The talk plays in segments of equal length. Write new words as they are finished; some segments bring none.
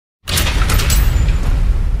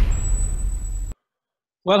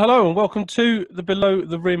Well, hello and welcome to the Below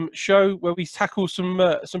the Rim show, where we tackle some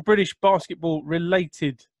British basketball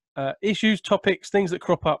related issues, topics, things that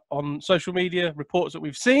crop up on social media, reports that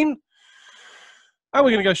we've seen, and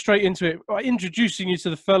we're going to go straight into it by introducing you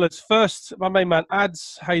to the fellas. First, my main man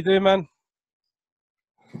Ads, how you doing, man?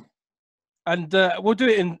 And we'll do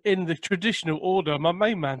it in the traditional order. My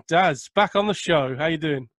main man Daz, back on the show. How you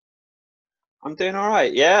doing? I'm doing all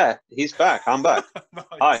right. Yeah, he's back. I'm back. Nice.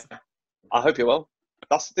 Hi. I hope you're well.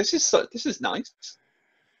 This is nice.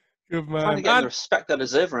 Good man. Trying to get the respect I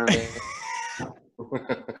deserve around here.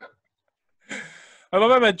 And my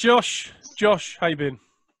main man Josh. Josh, how you been?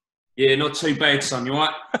 Yeah, not too bad, son. You all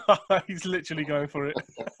right? He's literally going for it.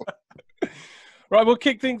 Right, we'll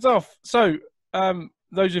kick things off. So,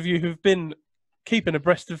 those of you who've been keeping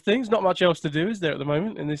abreast of things, not much else to do, is there, at the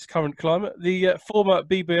moment in this current climate? The former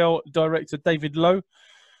BBL director, David Lowe,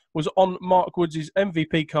 was on Marc Woods'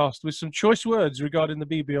 MVP cast with some choice words regarding the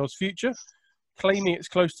BBL's future, claiming it's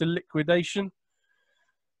close to liquidation.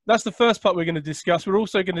 That's the first part we're going to discuss. We're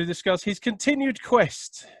also going to discuss his continued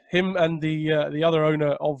quest, him and the other owner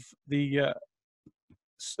of the,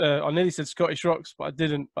 I nearly said Scottish Rocks, but I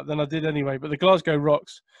didn't, but then I did anyway, but the Glasgow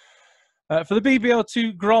Rocks, for the BBL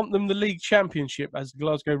to grant them the league championship, as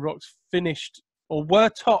Glasgow Rocks finished, or were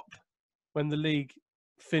top when the league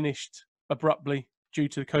finished abruptly due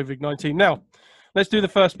to COVID-19. Now, let's do the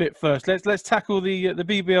first bit first. Let's tackle the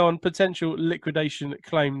BBL and potential liquidation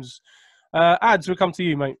claims. Ads, we'll come to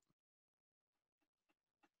you, mate.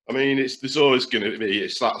 I mean, there's always going to be,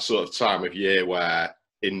 it's that sort of time of year where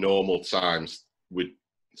in normal times we'd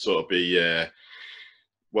sort of be,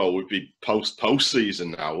 we'd be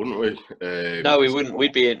post-season now, wouldn't we? No, we wouldn't.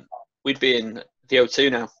 We'd be in the O2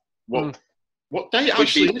 now. What day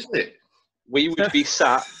actually is it? We would be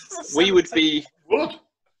sat. We would be. What?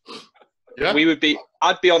 Yeah. We would be.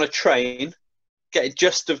 I'd be on a train, got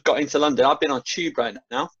into London. I've been on tube right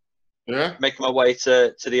now. Yeah. Making my way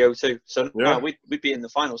to the O2. So yeah. No, we'd be in the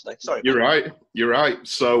finals day. Sorry. You're right. You're right.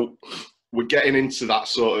 So we're getting into that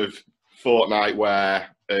sort of fortnight where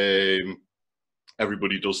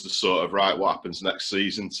everybody does the sort of right, what happens next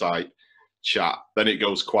season type chat. Then it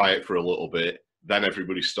goes quiet for a little bit. Then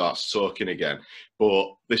everybody starts talking again. But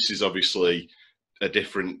this is obviously a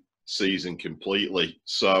different season completely.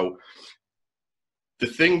 So the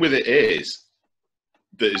thing with it is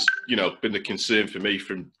that has, been the concern for me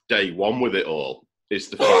from day one with it all is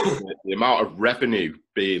the fact that the amount of revenue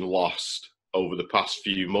being lost over the past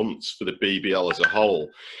few months for the BBL as a whole.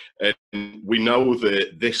 And we know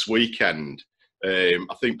that this weekend, I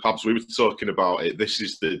think Pabz, we were talking about it. This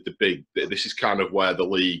is this is kind of where the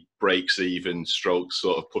league breaks even, stroke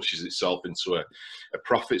sort of pushes itself into a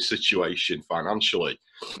profit situation financially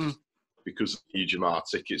because of the huge amount of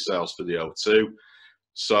ticket sales for the O2.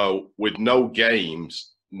 So with no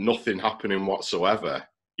games, nothing happening whatsoever,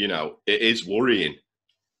 it is worrying.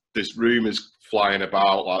 There's rumours flying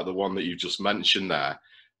about like the one that you just mentioned there.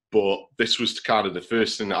 But this was kind of the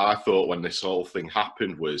first thing that I thought when this whole thing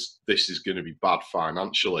happened was this is going to be bad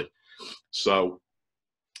financially. So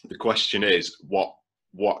the question is, what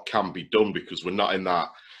can be done? Because we're not in that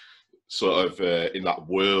sort of in that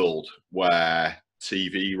world where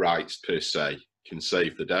TV rights per se can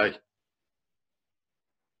save the day.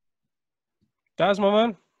 Daz,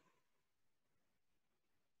 my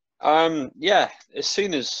man. Yeah. As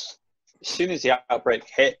soon as the outbreak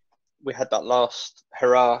hit, we had that last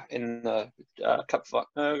hurrah in the cup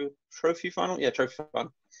trophy final. Yeah, trophy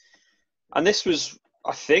final. And this was,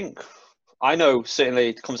 I know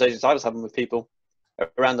certainly the conversations I was having with people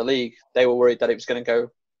around the league, they were worried that it was going to go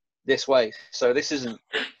this way. So this isn't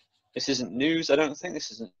news. I don't think this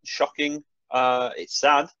isn't shocking. It's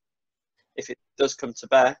sad if it does come to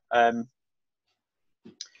bear.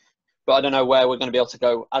 But I don't know where we're going to be able to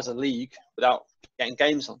go as a league without getting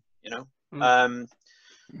games on,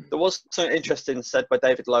 There was something interesting said by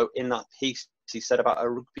David Lowe in that piece. He said about a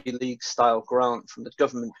rugby league style grant from the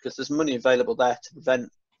government because there's money available there to prevent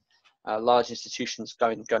large institutions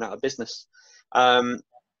going out of business. Now,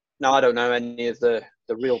 I don't know any of the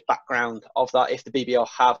real background of that. If the BBL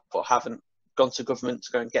have or haven't gone to government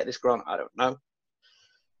to go and get this grant, I don't know.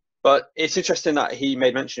 But it's interesting that he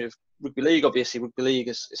made mention of rugby league. Obviously, rugby league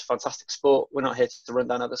is a fantastic sport. We're not here to run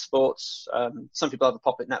down other sports. Some people have a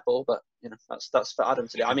pop at netball, but that's for Adam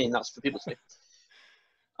to do. I mean, that's for people to do.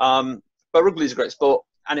 But rugby is a great sport,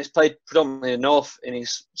 and it's played predominantly in the north, in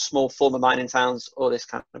these small former mining towns, all this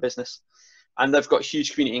kind of business, and they've got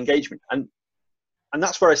huge community engagement, and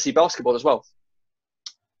that's where I see basketball as well.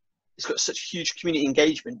 It's got such huge community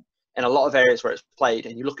engagement in a lot of areas where it's played,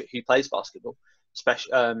 and you look at who plays basketball,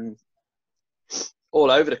 especially all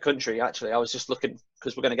over the country. Actually, I was just looking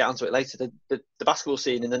because we're going to get onto it later. The basketball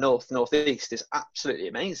scene in the northeast is absolutely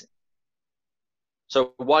amazing.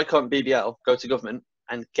 So why can't BBL go to government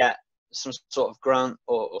and get some sort of grant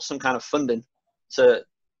or some kind of funding to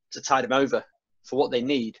tide them over for what they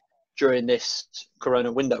need during this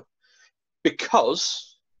corona window?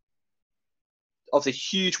 Because of the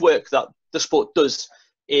huge work that the sport does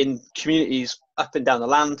in communities up and down the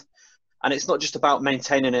land. And it's not just about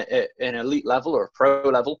maintaining it at an elite level or a pro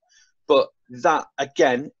level, but that,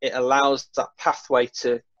 again, it allows that pathway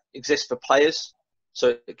to exist for players.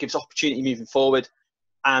 So it gives opportunity moving forward.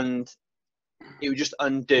 And it would just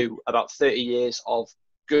undo about 30 years of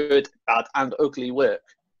good, bad, and ugly work,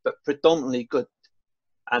 but predominantly good.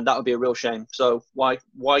 And that would be a real shame. So why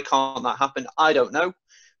can't that happen? I don't know,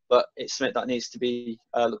 but it's something that needs to be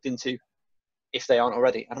looked into if they aren't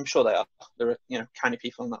already. And I'm sure they are. There are, kind of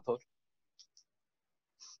people on that pod.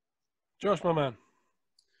 Josh, my man.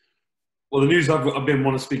 Well, the news I've been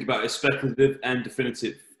wanting to speak about is speculative and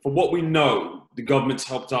definitive. For what we know, the government's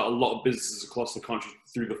helped out a lot of businesses across the country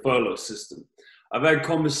through the furlough system. I've had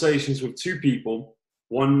conversations with two people.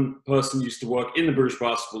 One person used to work in the British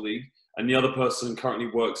Basketball League, and the other person currently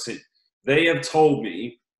works in. They have told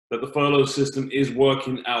me that the furlough system is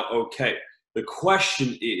working out okay. The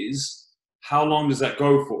question is, how long does that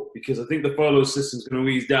go for? Because I think the furlough system is going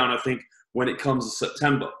to ease down, I think, when it comes to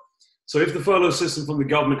September. So if the furlough system from the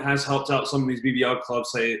government has helped out some of these BBL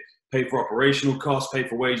clubs, say, pay for operational costs, pay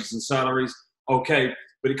for wages and salaries, okay,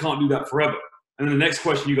 but it can't do that forever. And then the next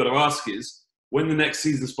question you got to ask is, when the next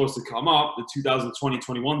season is supposed to come up, the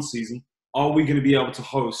 2020-21 season, are we going to be able to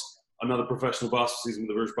host another professional basketball season with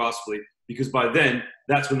the British Basketball League? Because by then,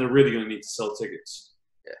 that's when they're really going to need to sell tickets.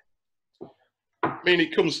 Yeah. I mean,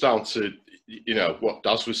 it comes down to, what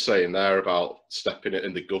Daz was saying there about stepping in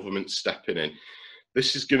and the government stepping in.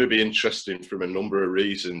 This is going to be interesting from a number of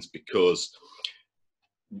reasons, because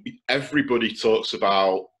everybody talks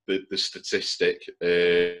about the statistic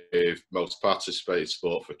of most participated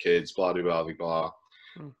sport for kids, blah, blah, blah, blah.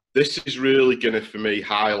 This is really going to, for me,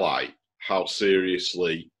 highlight how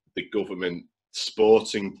seriously the government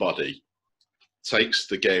sporting body takes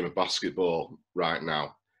the game of basketball right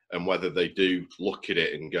now, and whether they do look at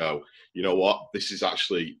it and go, you know what, this is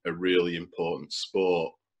actually a really important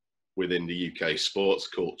sport within the UK sports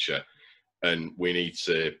culture, and we need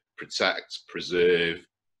to protect, preserve,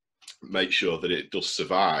 make sure that it does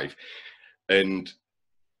survive. And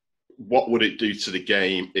what would it do to the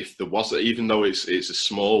game if there was, even though it's a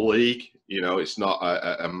small league, it's not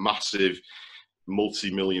a massive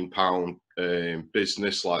multi-million pound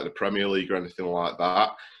business like the Premier League or anything like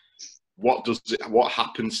that? What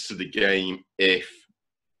happens to the game if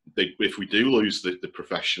we do lose the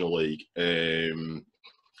professional league?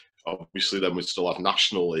 Obviously, then we'd still have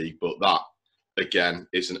National League, but that again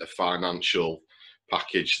isn't a financial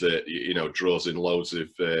package that draws in loads of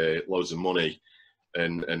money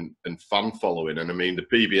and fan following. And I mean, the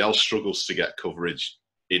BBL struggles to get coverage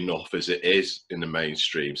enough as it is in the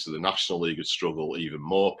mainstream, so the National League would struggle even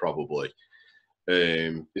more probably.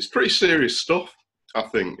 It's pretty serious stuff. I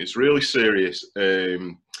think it's really serious.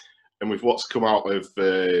 And with what's come out of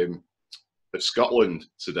Scotland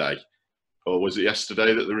today, or was it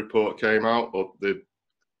yesterday that the report came out, or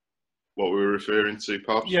what we were referring to,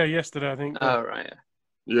 Pabz? Yeah, yesterday, I think. Oh, right.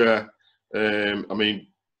 Yeah. I mean,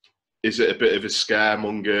 is it a bit of a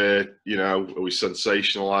scaremonger? Are we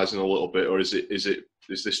sensationalising a little bit, or is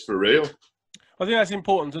this for real? I think that's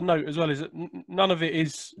important to note as well, is that none of it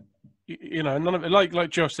is, none of it, like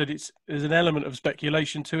Josh said, there's an element of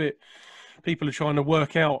speculation to it. People are trying to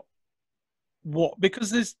work out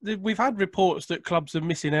because we've had reports that clubs are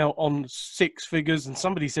missing out on 6 figures, and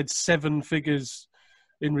somebody said 7 figures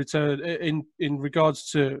in return in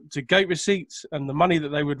regards to gate receipts and the money that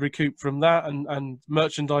they would recoup from that, and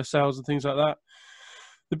merchandise sales and things like that.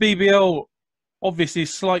 The BBL obviously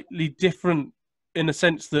is slightly different in a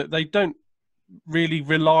sense that they don't really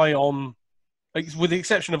rely on, with the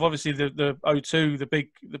exception of obviously the O2,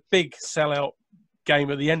 the big sellout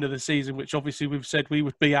game at the end of the season, which obviously we've said we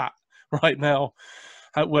would be at right now,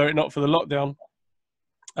 were it not for the lockdown.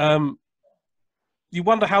 You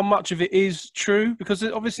wonder how much of it is true, because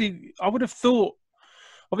obviously I would have thought,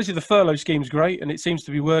 obviously the furlough scheme's great and it seems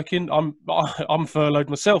to be working. I'm furloughed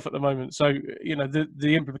myself at the moment, so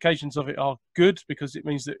the implications of it are good, because it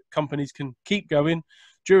means that companies can keep going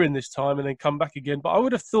during this time and then come back again. But I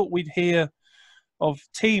would have thought we'd hear of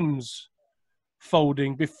teams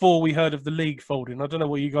folding before we heard of the league folding. I don't know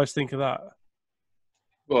what you guys think of that.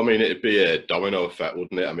 Well, I mean, it'd be a domino effect,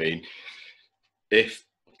 wouldn't it? I mean, if,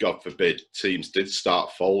 God forbid, teams did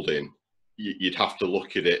start folding, you'd have to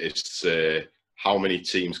look at it as to how many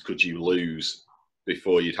teams could you lose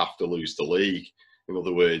before you'd have to lose the league? In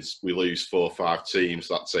other words, we lose 4 or 5 teams,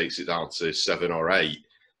 that takes it down to 7 or 8.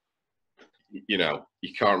 You know,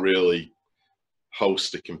 you can't really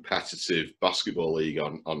host a competitive basketball league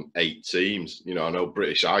on 8 teams. You know, I know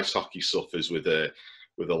British ice hockey suffers with a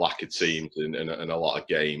lack of teams and a lot of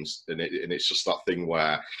games, and it's just that thing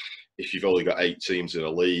where if you've only got 8 teams in a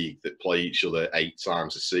league that play each other 8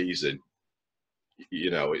 times a season,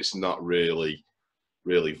 you know, it's not really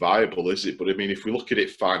viable, is it? But I mean, if we look at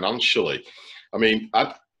it financially, I mean,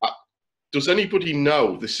 does anybody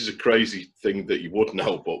know, this is a crazy thing that you would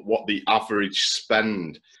know, but what the average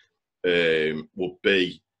spend would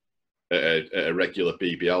be at a regular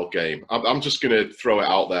BBL game? I'm just going to throw it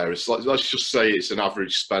out there. It's like, let's just say it's an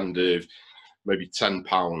average spend of maybe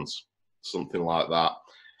 £10, something like that.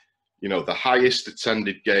 You know, the highest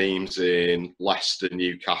attended games in Leicester,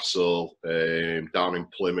 Newcastle, down in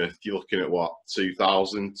Plymouth, you're looking at what,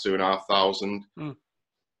 2,000, 2,500,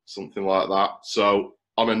 something like that. So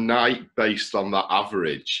on a night based on that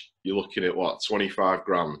average, you're looking at what, 25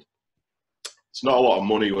 grand. It's not a lot of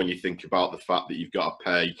money when you think about the fact that you've got to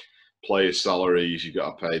pay player salaries, you've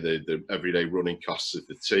got to pay the everyday running costs of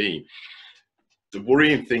the team. The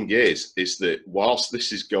worrying thing is that whilst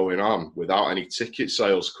this is going on without any ticket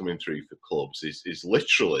sales coming through for clubs, is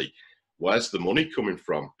literally, where's the money coming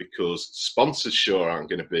from? Because sponsors sure aren't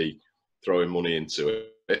going to be throwing money into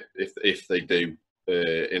it if they do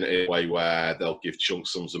in a way where they'll give chunk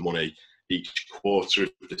sums of money each quarter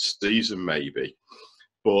of the season maybe.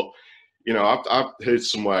 But, you know, I've heard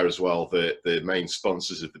somewhere as well that the main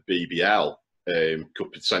sponsors of the BBL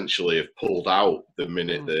could potentially have pulled out the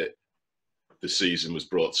minute that the season was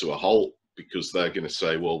brought to a halt, because they're going to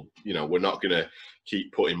say, well, you know, we're not going to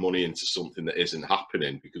keep putting money into something that isn't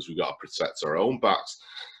happening because we've got to protect our own backs.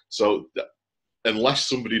 So unless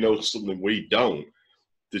somebody knows something we don't,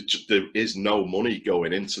 there is no money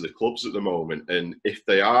going into the clubs at the moment. And if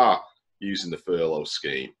they are using the furlough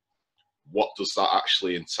scheme, what does that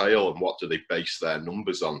actually entail, and what do they base their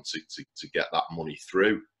numbers on to get that money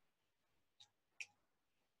through?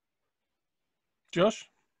 Josh?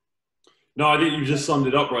 No, I think you just summed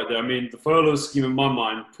it up right there. I mean, the furlough scheme, in my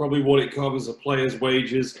mind, probably what it covers are players'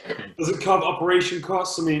 wages. Does it cover operation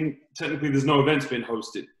costs? I mean, technically, there's no events being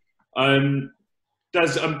hosted. Pabz,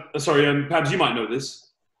 you might know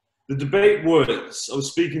this. The debate was, I was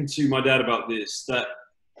speaking to my dad about this, that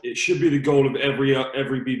it should be the goal of every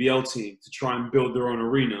BBL team to try and build their own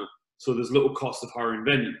arena, so there's little cost of hiring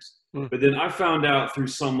venues. But then I found out through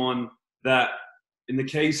someone that in the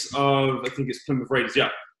case of, I think it's Plymouth Raiders,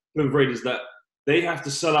 that they have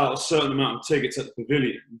to sell out a certain amount of tickets at the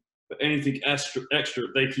pavilion, but anything extra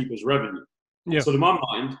they keep as revenue. Yeah. So to my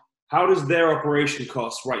mind, how does their operation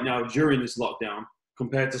costs right now during this lockdown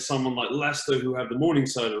compared to someone like Leicester who have the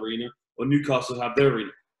Morningside Arena, or Newcastle who have their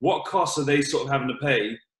arena? What costs are they sort of having to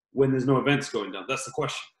pay when there's no events going down? That's the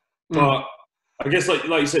question. But I guess like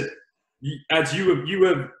you said, you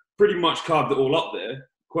have pretty much carved it all up there.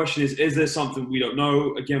 Question is there something we don't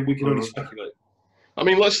know? Again, we can only speculate. I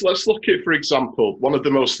mean, let's look at, for example, one of the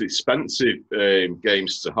most expensive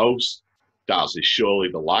games to host, Daz, is surely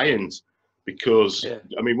the Lions, because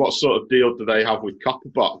I mean, what sort of deal do they have with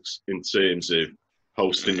Copperbox in terms of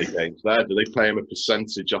hosting the games there? Do they pay them a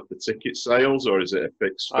percentage off the ticket sales, or is it a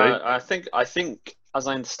fixed fee? I think, as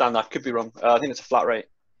I understand, I could be wrong. I think it's a flat rate,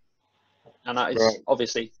 and that is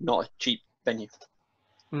obviously not a cheap venue.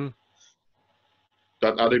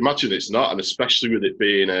 I'd imagine it's not, and especially with it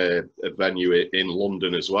being a venue in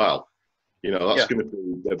London as well. You know, that's going to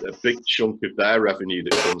be a big chunk of their revenue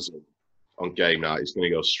that comes in on game night. Is going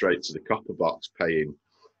to go straight to the Copperbox,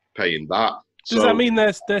 paying that. Does that mean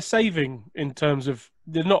they're saving in terms of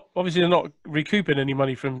they're not recouping any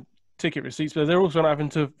money from ticket receipts, but they're also not having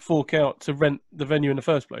to fork out to rent the venue in the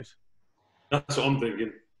first place? That's what I'm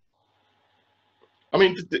thinking. I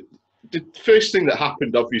mean, the first thing that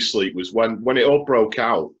happened, obviously, was when it all broke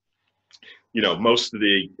out. You know, most of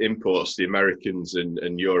the imports, the Americans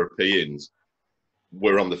and Europeans,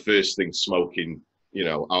 were on the first thing smoking, you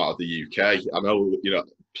know, out of the UK. I know, you know,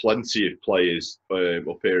 plenty of players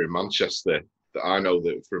up here in Manchester that I know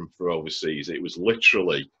that from overseas. It was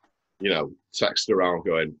literally, you know, text around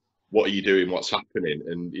going, "What are you doing? What's happening?"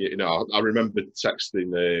 And you know, I remember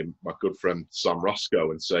texting my good friend Sam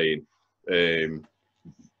Roscoe and saying,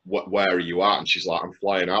 where are you at? And she's like, I'm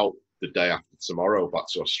flying out the day after tomorrow back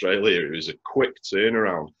to Australia. It was a quick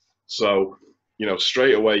turnaround. So, you know,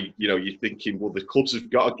 straight away, you know, you're thinking, well, the clubs have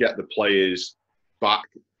got to get the players back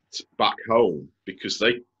home, because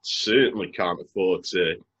they certainly can't afford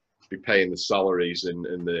to be paying the salaries and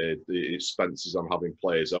the expenses on having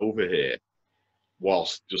players over here.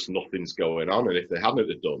 whilst just nothing's going on. And if they hadn't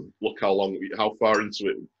have done, look how far into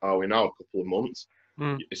it are we now? A couple of months.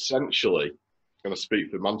 Essentially, going to speak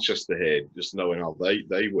for Manchester here, just knowing how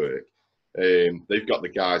they work. They've got the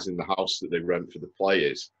guys in the house that they rent for the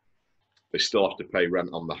players. They still have to pay rent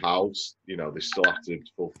on the house. You know, they still have to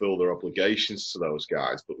fulfil their obligations to those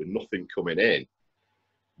guys. But with nothing coming in,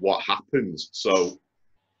 what happens? So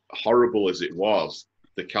horrible as it was,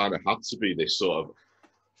 there kind of had to be this sort of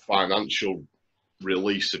financial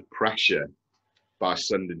release of pressure by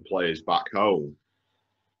sending players back home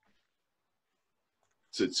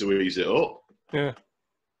to ease it up. Yeah.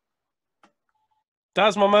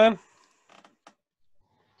 Daz, my man.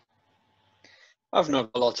 I've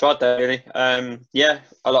not got a lot to add there, really. Yeah,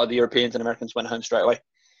 a lot of the Europeans and Americans went home straight away.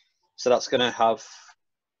 So that's going to have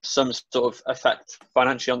some sort of effect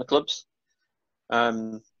financially on the clubs.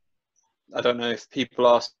 I don't know if people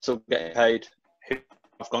are still getting paid who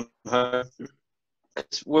have gone home.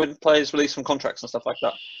 When players release from contracts and stuff like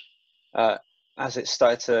that, as it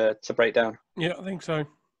started to break down. Yeah, I think so.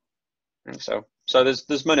 So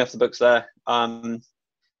there's money off the books there. And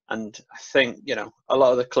I think, you know, a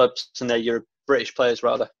lot of the clubs and their British players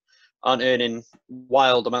rather aren't earning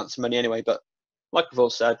wild amounts of money anyway. But like we've all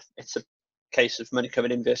said, it's a case of money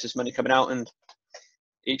coming in versus money coming out, and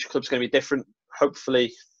each club's going to be different.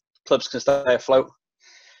 Hopefully, clubs can stay afloat.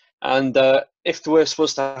 And if the worst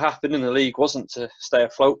was to happen and the league wasn't to stay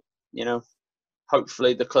afloat, you know,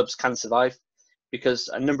 hopefully the clubs can survive, because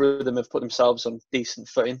a number of them have put themselves on decent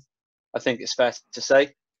footing, I think it's fair to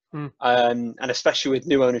say. And especially with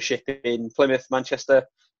new ownership in Plymouth, Manchester,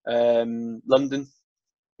 London,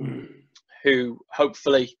 who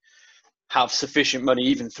hopefully have sufficient money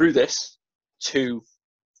even through this to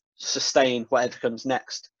sustain whatever comes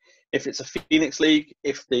next. If it's a Phoenix League,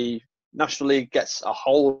 if the National League gets a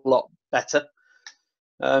whole lot better,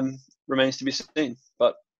 remains to be seen.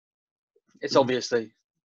 But it's obviously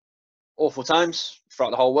awful times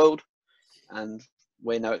throughout the whole world, and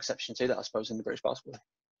we're no exception to that, I suppose, in the British basketball.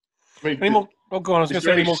 I mean, Any more? Oh, go on. I was going to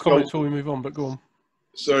say any more comments before we move on, but go on.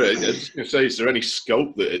 Sorry, I was going to say, is there any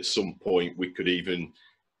scope that at some point we could even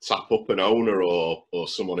tap up an owner or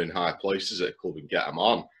someone in high places at a club and get them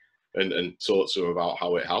on and talk to them about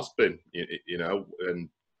how it has been, you know, and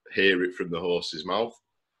hear it from the horse's mouth,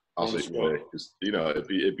 as it were? Because, you know, it'd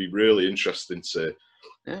be really interesting to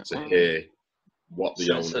hear what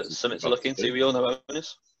the owners... Something to look into. We all know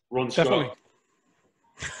owners. Ron Definitely. Scott.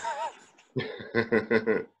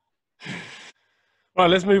 Right,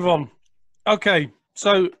 let's move on. Okay,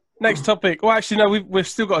 so next topic. Well, actually, no, we've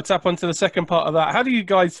still got to tap onto the second part of that. How do you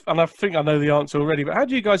guys, and I think I know the answer already, but how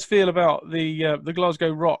do you guys feel about the Glasgow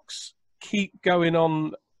Rocks keep going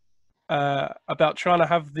on about trying to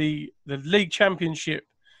have the league championship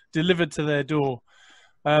delivered to their door?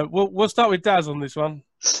 We'll start with Daz on this one.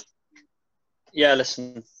 Yeah,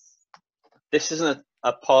 listen, this isn't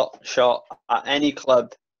a pot shot at any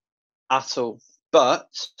club at all, but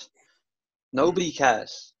nobody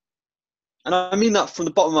cares. And I mean that from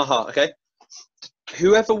the bottom of my heart, okay?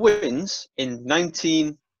 Whoever wins in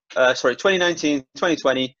 2019,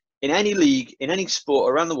 2020, in any league, in any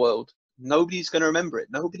sport around the world, nobody's going to remember it.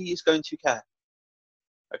 Nobody is going to care,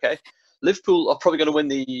 okay? Liverpool are probably going to win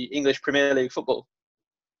the English Premier League football.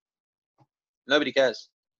 Nobody cares.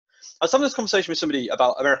 I was having this conversation with somebody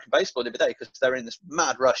about American baseball the other day because they're in this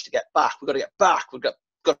mad rush to get back. We've got to get back. We've got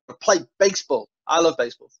to play baseball. I love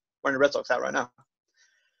baseball. Wearing a Red Sox hat right now.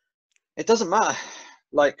 It doesn't matter.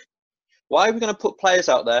 Like, why are we going to put players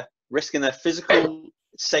out there risking their physical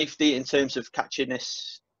safety in terms of catching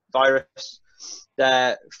this virus,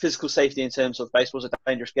 their physical safety in terms of baseball's a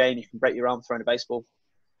dangerous game, you can break your arm throwing a baseball,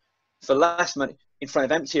 for less money, in front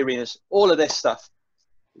of empty arenas, all of this stuff?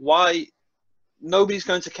 Why? Nobody's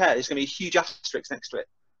going to care. There's going to be a huge asterisk next to it.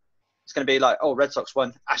 It's going to be like, oh, Red Sox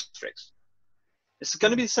won, asterisk. It's going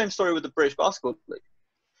to be the same story with the British Basketball League.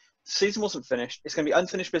 The season wasn't finished. It's going to be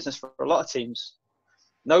unfinished business for a lot of teams.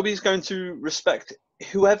 Nobody's going to respect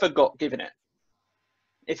whoever got given it.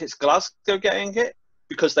 If it's Glasgow getting it,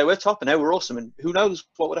 because they were top and they were awesome, and who knows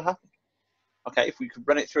what would have happened. Okay, if we could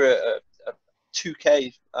run it through a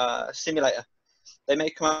 2K simulator, they may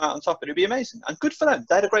come out on top and it would be amazing. And good for them.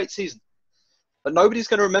 They had a great season. But nobody's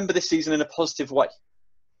going to remember this season in a positive way.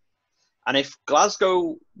 And if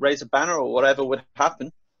Glasgow raise a banner or whatever would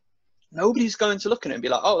happen, nobody's going to look at it and be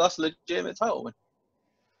like, oh, that's a legitimate title win.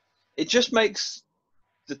 It just makes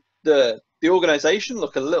the organisation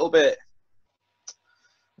look a little bit,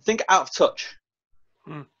 I think, out of touch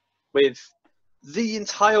with the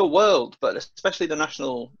entire world, but especially the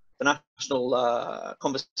national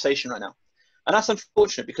conversation right now. And that's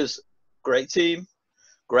unfortunate because great team,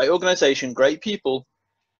 great organisation, great people,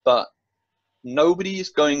 but nobody is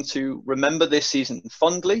going to remember this season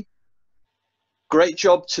fondly. Great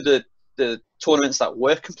job to the tournaments that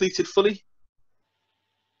were completed fully,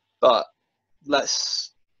 but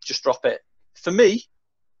let's just drop it. For me,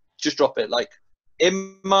 just drop it. Like,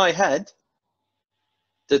 in my head,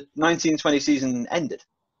 the 1920 season ended.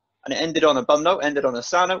 And it ended on a bum note, ended on a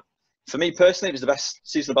sour note. For me personally, it was the best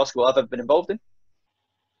season of basketball I've ever been involved in.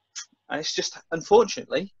 And it's just,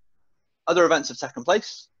 unfortunately, other events have taken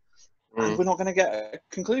place, and we're not going to get a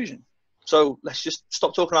conclusion. So let's just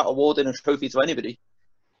stop talking about awarding a trophy to anybody,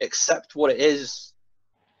 accept what it is,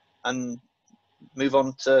 and move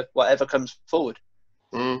on to whatever comes forward.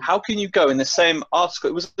 How can you go in the same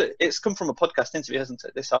article? It's come from a podcast interview, hasn't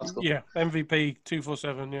it? This article. Yeah, MVP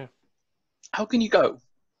 247. Yeah. How can you go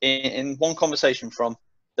in one conversation from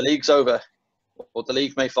the league's over, or the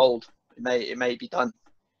league may fold, it may be done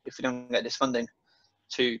if we don't get this funding,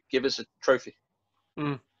 to give us a trophy?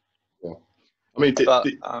 Yeah. I mean,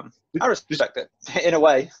 I respect it in a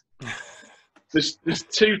way. There's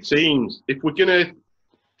two teams. If we're gonna,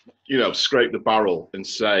 scrape the barrel and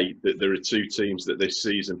say that there are two teams that this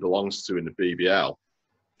season belongs to in the BBL,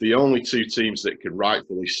 the only two teams that can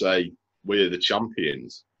rightfully say we're the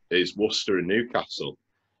champions is Worcester and Newcastle,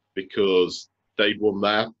 because they'd won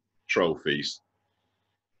their trophies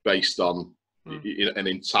based on an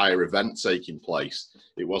entire event taking place.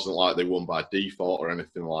 It wasn't like they won by default or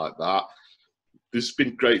anything like that. There's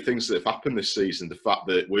been great things that have happened this season. The fact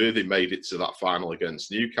that Worthy made it to that final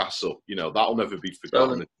against Newcastle, that'll never be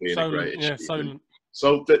forgotten as being a great achievement.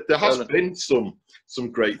 So there has been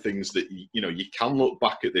some great things that you can look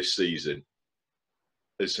back at this season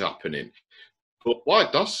as happening. But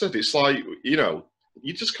like Daz said, it's like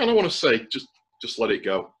you just kind of want to say just let it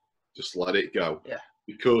go, just let it go. Yeah.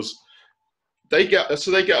 Because they get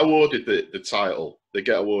awarded the title, they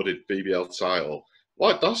get awarded BBL title.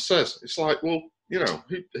 Like Daz says, it's like, well,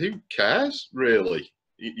 who cares really?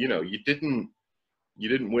 You didn't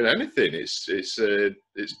win anything.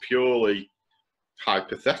 It's purely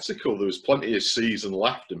hypothetical. There was plenty of season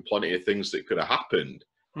left and plenty of things that could have happened.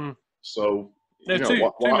 So there are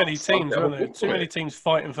too many teams, weren't there? Too many teams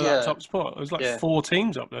fighting for that top spot. There was like 4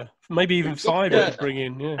 teams up there, maybe even 5 to bring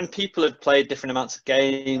in. Yeah. And people had played different amounts of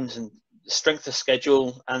games and strength of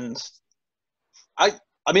schedule. And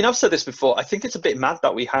I mean, I've said this before. I think it's a bit mad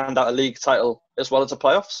that we hand out a league title as well as the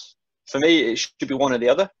playoffs. For me, it should be one or the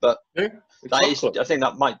other, but I think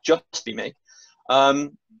that might just be me.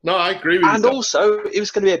 No, I agree with you. And also, it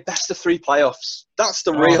was going to be a best of 3 playoffs. That's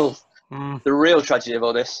the real tragedy of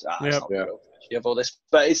all this. It's not the real tragedy of all this,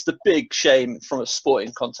 but it's the big shame from a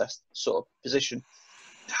sporting contest sort of position.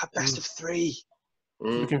 Best of 3.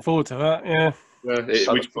 Looking forward to that. Yeah. It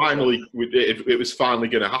was finally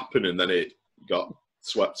going to happen, and then it got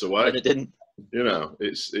swept away. And it didn't.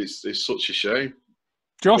 It's such a shame.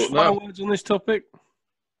 Josh, final words on this topic?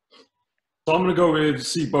 So I'm going to go with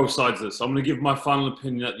see both sides of this. I'm going to give my final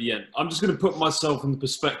opinion at the end. I'm just going to put myself in the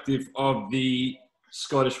perspective of the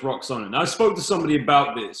Scottish Rocks owner. Now, I spoke to somebody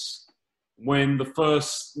about this when the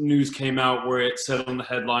first news came out where it said on the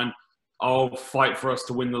headline, "I'll fight for us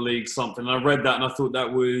to win the league," something. And I read that and I thought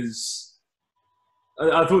that was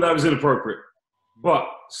inappropriate. But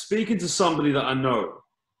speaking to somebody that I know,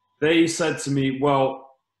 they said to me, well,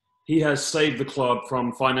 he has saved the club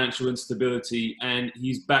from financial instability and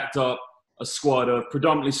he's backed up a squad of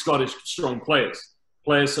predominantly Scottish strong players.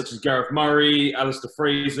 Players such as Gareth Murray, Alistair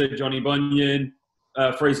Fraser, Johnny Bunyan,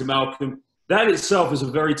 Fraser Malcolm. That itself is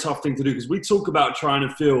a very tough thing to do because we talk about trying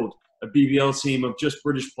to field a BBL team of just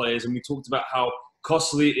British players, and we talked about how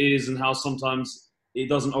costly it is and how sometimes it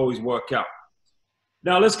doesn't always work out.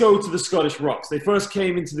 Now, let's go to the Scottish Rocks. They first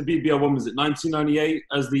came into the BBL, when was it, 1998,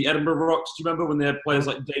 as the Edinburgh Rocks. Do you remember when they had players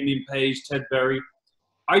like Damien Page, Ted Berry?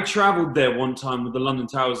 I travelled there one time with the London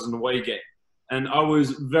Towers as an away game, and I was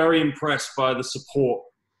very impressed by the support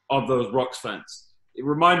of those Rocks fans. It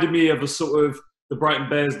reminded me of the Brighton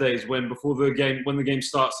Bears days when the game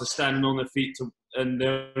starts, they're standing on their feet and they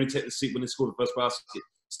only take the seat when they score the first basket.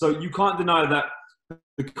 So you can't deny that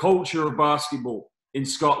the culture of basketball in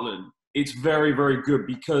Scotland, it's very, very good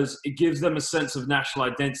because it gives them a sense of national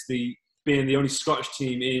identity, being the only Scottish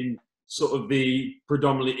team in sort of the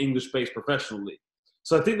predominantly English-based professional league.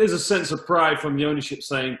 So I think there's a sense of pride from the ownership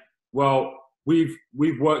saying, well, we've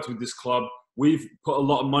worked with this club, we've put a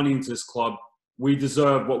lot of money into this club, we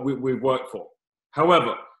deserve what we've worked for.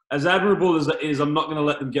 However, as admirable as that is, I'm not going to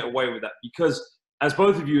let them get away with that because, as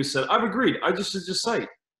both of you have said, I've agreed. I just say,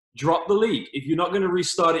 drop the league. If you're not going to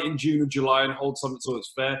restart it in June or July and hold something so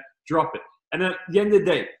it's fair, drop it. And at the end of the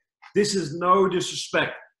day, this is no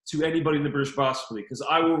disrespect to anybody in the British Basketball League, because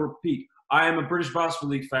I will repeat, I am a British Basketball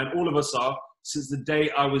League fan, all of us are, since the day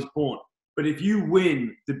I was born. But if you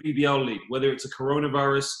win the BBL League, whether it's a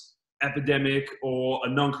coronavirus epidemic or a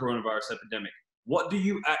non-coronavirus epidemic, what do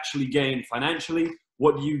you actually gain financially?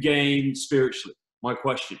 What do you gain spiritually? My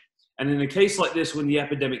question. And in a case like this, when the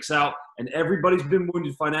epidemic's out and everybody's been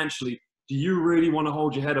wounded financially, do you really want to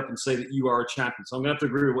hold your head up and say that you are a champion? So I'm going to have to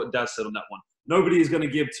agree with what Dad said on that one. Nobody is going to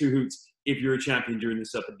give two hoots if you're a champion during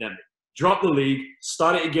this epidemic. Drop the league,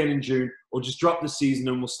 start it again in June, or just drop the season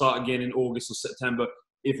and we'll start again in August or September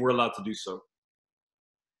if we're allowed to do so.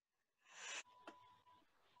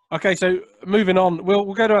 Okay, so moving on,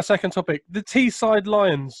 we'll go to our second topic. The Teesside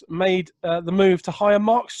Lions made the move to hire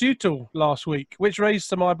Marc Steutel last week, which raised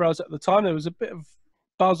some eyebrows at the time. There was a bit of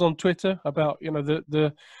buzz on Twitter about, you know,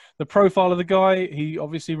 the profile of the guy. He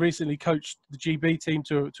obviously recently coached the GB team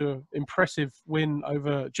to an impressive win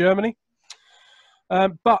over Germany.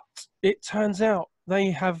 But it turns out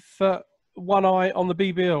they have one eye on the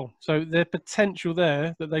BBL. So there's potential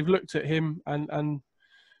there that they've looked at him and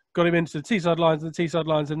got him into the Teesside Lions, and the Teesside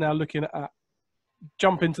Lions are now looking at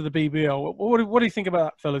jump into the BBL. What do you think about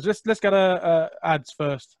that, fellas? Let's get ads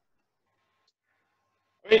first.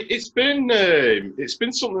 I mean, it's been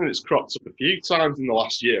something that's cropped up a few times in the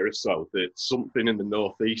last year or so, that something in the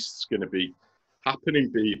northeast is going to be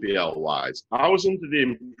happening BBL wise. I was under the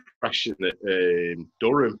impression that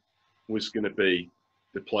Durham was going to be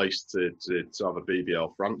the place to have a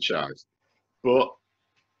BBL franchise, but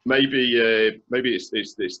maybe it's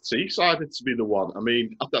Teesside to be the one. I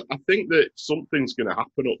mean, I think that something's going to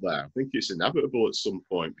happen up there. I think it's inevitable at some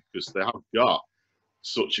point because they have got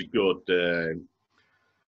such a good a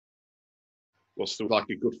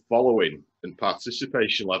good following and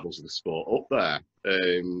participation levels of the sport up there.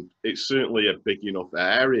 It's certainly a big enough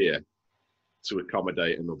area to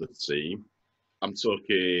accommodate another team. I'm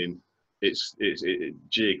talking, it's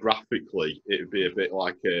geographically, it would be a bit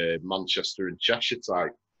like a Manchester and Cheshire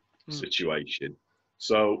type situation.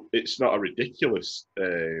 So it's not a ridiculous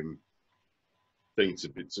thing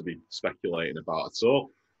to be speculating about at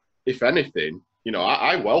all. If anything, you know,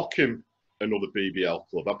 I welcome another BBL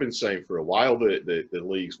club. I've been saying for a while that the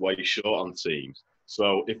league's way short on teams.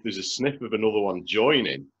 So if there's a sniff of another one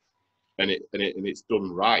joining, and it's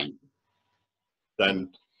done right, then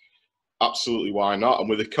absolutely why not? And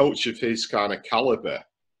with a coach of his kind of caliber,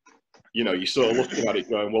 you know, you're sort of looking at it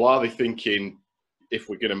going, well, are they thinking if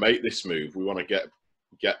we're going to make this move, we want to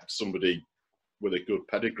get somebody with a good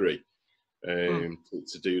pedigree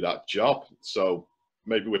to do that job? So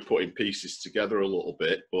maybe we're putting pieces together a little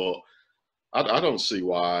bit, but I don't see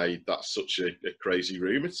why that's such a crazy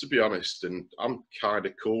rumour, to be honest, and I'm kind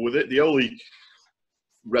of cool with it. The only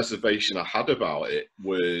reservation I had about it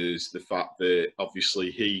was the fact that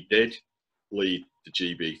obviously he did lead the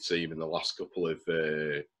GB team in the last couple of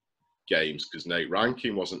games because Nate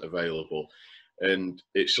Rankin wasn't available. And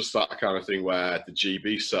it's just that kind of thing where the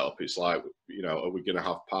GB setup, it's like, you know, are we going to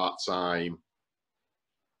have part-time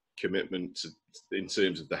commitment in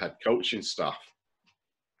terms of the head coaching staff?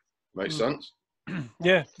 Makes sense?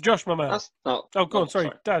 Yeah. Josh, my man. That's not. Oh, go on. Sorry.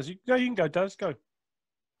 Sorry. Daz. You can go, Daz. Go.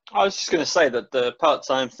 I was just going to say that the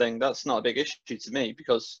part-time thing, that's not a big issue to me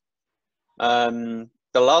because the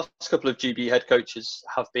last couple of GB head coaches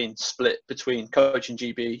have been split between coaching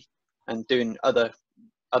GB and doing other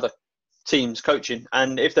teams coaching.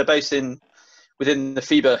 And if they're based within the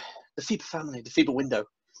FIBA family, the FIBA window,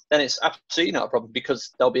 then it's absolutely not a problem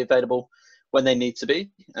because they'll be available when they need to be,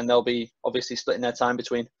 and they'll be obviously splitting their time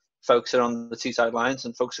between focusing on the Teesside Lions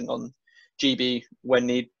and focusing on GB when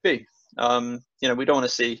need be. You know, we don't want to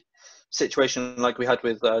see a situation like we had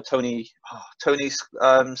with Tony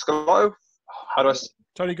Scalotto. How do I?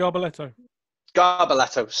 Tony Garbaletto.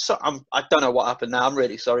 So I don't know what happened now. I'm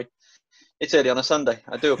really sorry. It's early on a Sunday.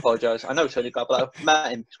 I do apologise. I know Tony Garbaletto.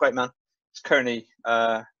 Met him. He's a great man. He's currently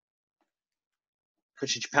coaching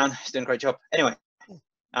Japan. He's doing a great job. Anyway,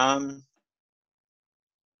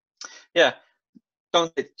 yeah,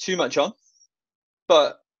 don't get too much on,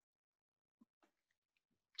 but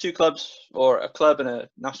two clubs or a club and a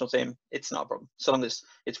national team, it's not a problem, so long as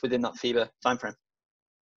it's within that FIBA timeframe.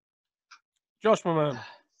 Josh, my man.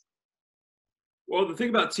 Well, the thing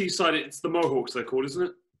about Teesside, it's the Mohawks they're called, isn't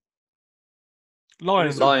it?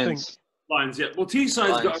 Lions. Lions, yeah. Well,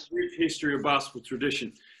 Teesside's got a rich history of basketball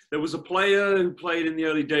tradition. There was a player who played in the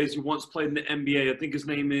early days who once played in the NBA. I think his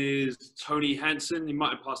name is Tony Hansen. He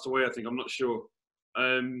might have passed away, I think. I'm not sure.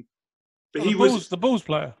 But he was the Bulls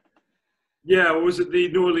player. Yeah, or was it the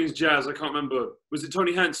New Orleans Jazz? I can't remember. Was it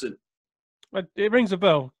Tony Hansen? It rings a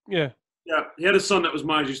bell, yeah. Yeah, he had a son that was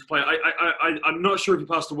my age to play. I'm not sure if he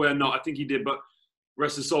passed away or not. I think he did. But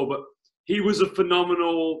rest his soul, but he was a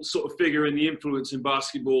phenomenal sort of figure in the influence in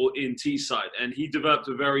basketball in Teesside, and he developed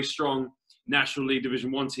a very strong National League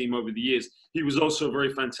Division I team over the years. He was also a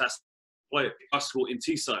very fantastic player basketball in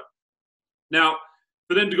Teesside. Now,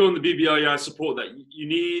 for them to go in the BBL, yeah, I support that.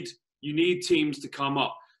 You need teams to come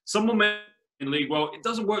up. Someone may in the league, well, it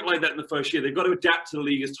doesn't work like that in the first year. They've got to adapt to the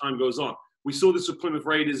league as time goes on. We saw this with Plymouth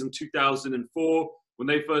Raiders in 2004 when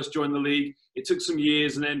they first joined the league. It took some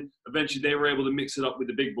years, and then eventually they were able to mix it up with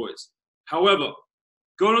the big boys. However,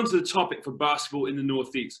 going on to the topic for basketball in the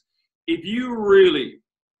Northeast, if you really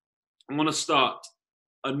want to start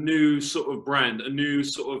a new sort of brand, a new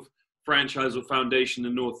sort of franchise or foundation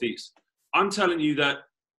in the Northeast, I'm telling you that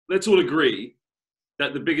let's all agree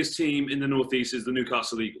that the biggest team in the Northeast is the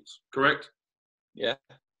Newcastle Eagles, correct? Yeah.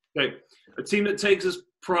 Okay. A team that takes its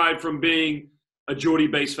pride from being a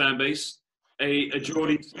Geordie-based fan base, a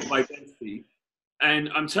Geordie identity. And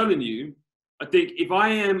I'm telling you, I think if I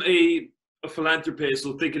am a philanthropist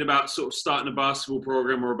or thinking about sort of starting a basketball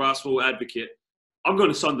program or a basketball advocate, I'm going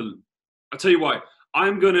to Sunderland. I'll tell you why.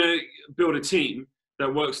 I'm going to build a team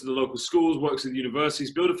that works with the local schools, works with the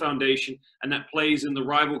universities, build a foundation, and that plays in the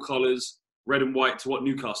rival colours, red and white, to what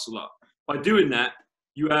Newcastle are. By doing that,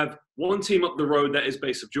 you have one team up the road that is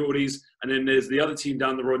based of Geordies, and then there's the other team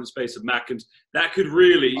down the road that's based of Mackhams. That could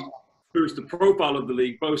really boost the profile of the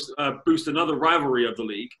league, boost another rivalry of the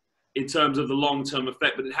league in terms of the long-term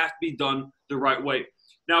effect, but it has to be done the right way.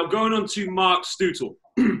 Now, going on to Marc Steutel.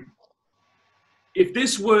 If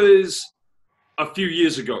this was a few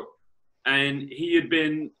years ago and he had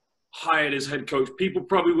been hired as head coach, people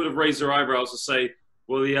probably would have raised their eyebrows to say,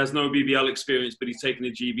 well, he has no BBL experience, but he's taken a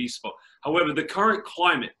GB spot. However, the current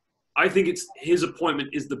climate, I think his appointment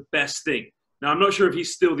is the best thing. Now, I'm not sure if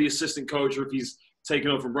he's still the assistant coach or if he's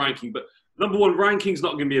taken over from Ryan King, but number one, Ryan King's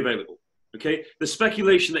not going to be available. Okay, the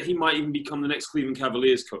speculation that he might even become the next Cleveland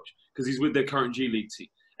Cavaliers coach because he's with their current G League team.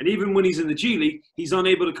 And even when he's in the G League, he's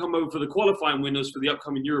unable to come over for the qualifying windows for the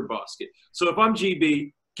upcoming Eurobasket. So if I'm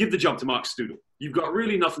GB, give the job to Marc Steutel. You've got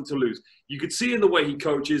really nothing to lose. You could see in the way he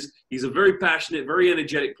coaches, he's a very passionate, very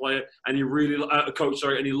energetic player, and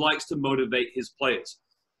and he likes to motivate his players.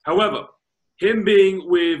 However, him being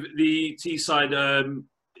with the Teesside,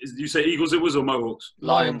 did you say Eagles it was or Mohawks?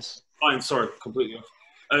 Lions. Lions, sorry, completely off.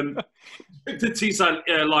 The Teesside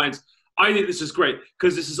Lions, I think this is great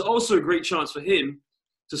because this is also a great chance for him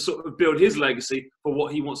to sort of build his legacy for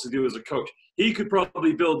what he wants to do as a coach. He could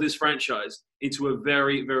probably build this franchise into a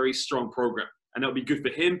very, very strong program. And that'll be good for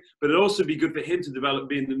him, but it'll also be good for him to develop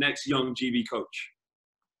being the next young GB coach.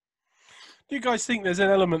 Do you guys think there's an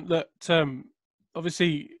element that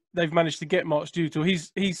obviously they've managed to get Marc Steutel?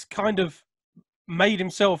 He's kind of made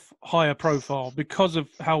himself higher profile because of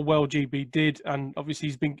how well GB did, and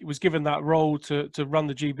obviously was given that role to run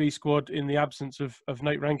the GB squad in the absence of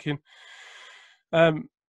Nate Rankin.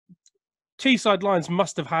 Teesside Lions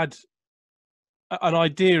must have had an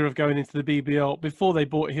idea of going into the BBL before they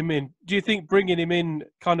brought him in. Do you think bringing him in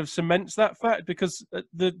kind of cements that fact? Because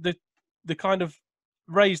the kind of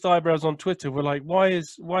raised eyebrows on Twitter were like, why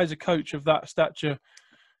is a coach of that stature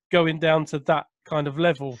going down to that kind of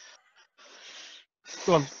level?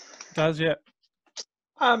 Go on, Daz, yeah.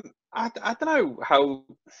 I don't know how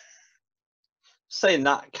saying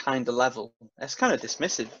that kind of level, it's kind of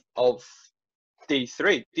dismissive of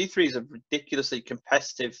D3. D3 is a ridiculously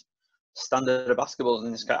competitive standard of basketball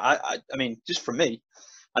in this guy. I mean, just from me,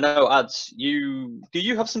 I know Ads, do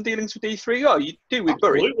you have some dealings with D3? Oh, you do with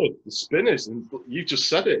Bury. Absolutely, the Spinners, and you just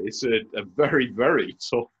said it. It's a very, very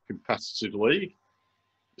tough competitive league.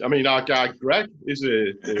 I mean, our guy Greg is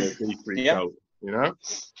a D3 coach, you know.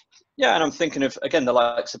 Yeah, and I'm thinking of again the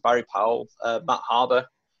likes of Barry Powell, Matt Harbour,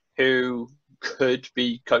 who could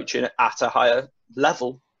be coaching at a higher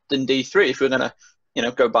level than D3 if we're going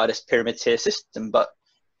to, go by this pyramid tier system. But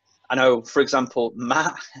I know, for example,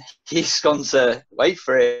 Matt, he's gone to, wait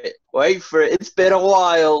for it, it's been a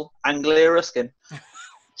while, Anglia Ruskin,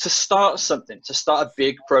 to start something, to start a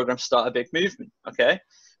big program, start a big movement, okay?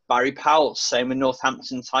 Barry Powell, same with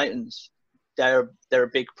Northampton Titans. They're a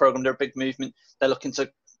big program, they're a big movement. They're looking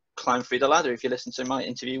to climb through the ladder. If you listen to my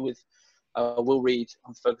interview with Will Reed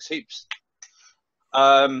on Focus Hoops.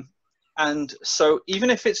 And so even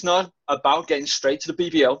if it's not about getting straight to the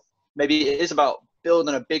BBL, maybe it is about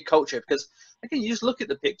building a big culture, because again, you just look at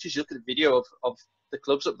the pictures, you look at the video of the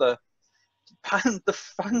clubs up there, the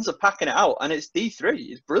fans are packing it out, and it's D3.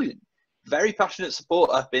 It's brilliant. Very passionate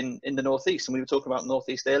support up in the Northeast, and we were talking about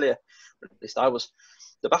Northeast earlier, or at least I was.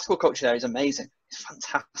 The basketball culture there is amazing. It's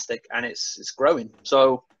fantastic, and it's growing.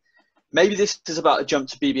 So maybe this is about a jump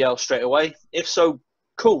to BBL straight away. If so,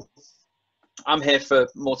 cool. I'm here for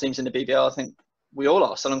more teams in the BBL. I think we all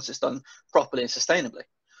are, so long as it's done properly and sustainably.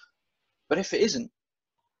 But if it isn't,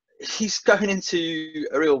 he's going into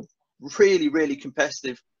a really, really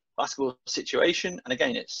competitive basketball situation. And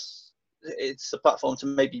again, it's a platform to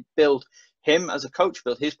maybe build him as a coach,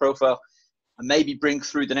 build his profile, and maybe bring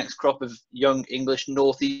through the next crop of young English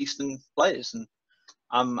Northeastern players. And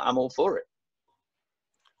I'm all for it.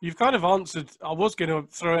 You've kind of answered. I was going to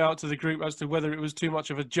throw it out to the group as to whether it was too much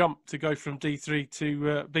of a jump to go from D3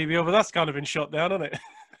 to BBL, but that's kind of been shot down, hasn't it?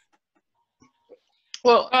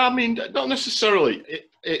 Well, I mean, not necessarily.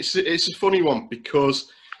 It's a funny one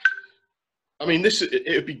because, I mean,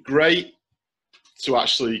 it would be great to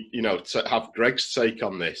actually, to have Greg's take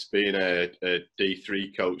on this, being a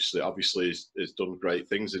D3 coach that obviously has done great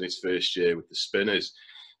things in his first year with the Spinners,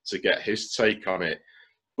 to get his take on it.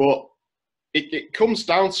 But it comes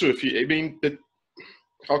down to,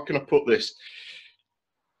 how can I put this?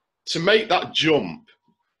 To make that jump,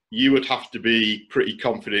 you would have to be pretty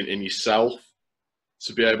confident in yourself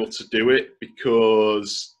to be able to do it,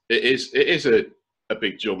 because it is a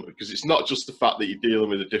big jump, because it's not just the fact that you're dealing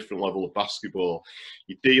with a different level of basketball,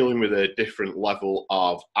 you're dealing with a different level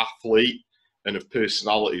of athlete and of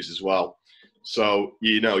personalities as well. So,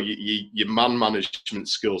 your man management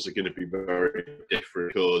skills are going to be very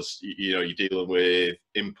different, because, you're dealing with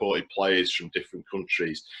imported players from different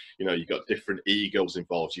countries. You've got different egos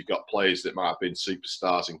involved. You've got players that might have been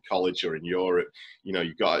superstars in college or in Europe.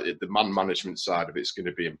 You've got the man management side of it's going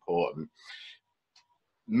to be important.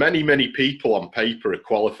 Many, many people on paper are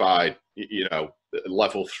qualified,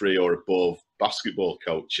 level 3 or above basketball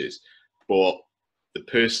coaches, but the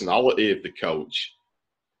personality of the coach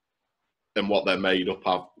and what they're made up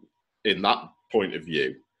of in that point of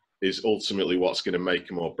view is ultimately what's going to make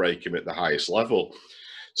them or break them at the highest level.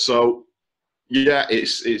 So, yeah,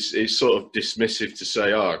 it's sort of dismissive to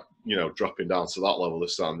say, dropping down to that level,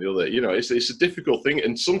 this, that, and the other. It's a difficult thing,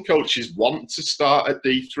 and some coaches want to start at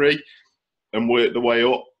D3 and work the way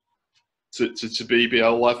up to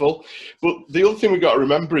BBL level. But the other thing we've got to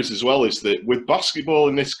remember is that with basketball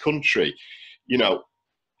in this country,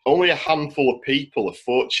 only a handful of people are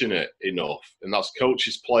fortunate enough, and that's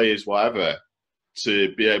coaches, players, whatever,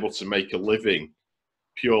 to be able to make a living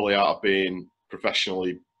purely out of being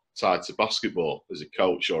professionally tied to basketball as a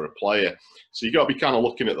coach or a player. So you've got to be kind of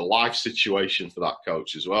looking at the life situation for that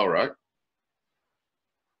coach as well, right?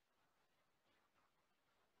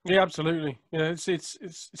 Yeah, absolutely. It's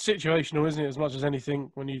situational, isn't it, as much as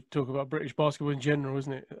anything, when you talk about British basketball in general,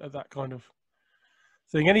 isn't it? That kind of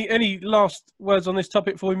thing. Any last words on this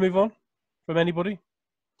topic before we move on from anybody?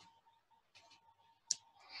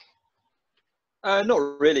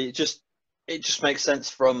 Not really. It just makes sense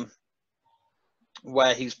from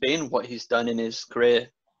where he's been, what he's done in his career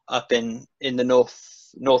up in the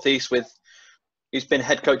northeast. He's been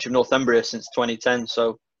head coach of Northumbria since 2010.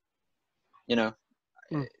 So,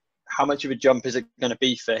 how much of a jump is it going to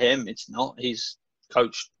be for him? It's not. He's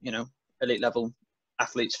coached, elite level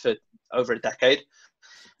athletes for over a decade.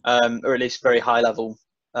 Or at least very high level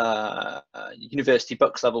university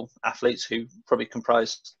Bucks level athletes who probably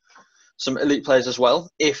comprise some elite players as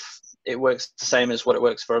well, if it works the same as what it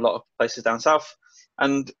works for a lot of places down south.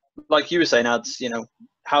 And like you were saying, Ads,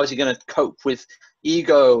 how is he going to cope with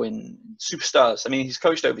ego and superstars? I mean, he's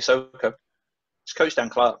coached Obi Soko, he's coached Dan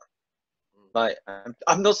Clark. Like,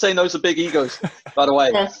 I'm not saying those are big egos, by the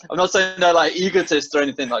way. I'm not saying they're like egotists or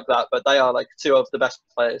anything like that, but they are like two of the best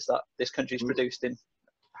players that this country's produced in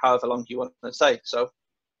however long you want to say. So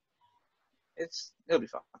it'll be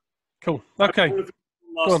fun. Cool. Okay.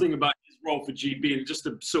 Last thing about his role for GB, and just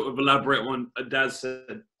to sort of elaborate on what Daz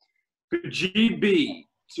said, for GB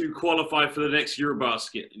to qualify for the next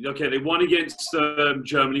Eurobasket, okay, they won against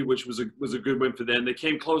Germany, which was a good win for them. They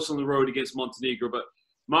came close on the road against Montenegro, but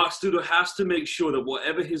Marc Steutel has to make sure that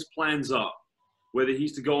whatever his plans are, whether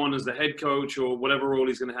he's to go on as the head coach or whatever role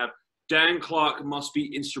he's going to have, Dan Clark must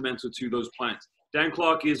be instrumental to those plans. Dan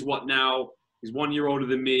Clark is what now? He's 1 year older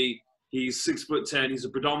than me. He's 6'10". He's a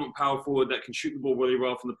predominant power forward that can shoot the ball really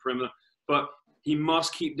well from the perimeter. But he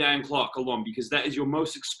must keep Dan Clark along, because that is your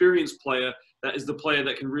most experienced player. That is the player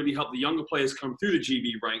that can really help the younger players come through the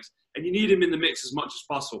GB ranks. And you need him in the mix as much as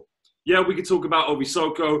possible. Yeah, we could talk about Obi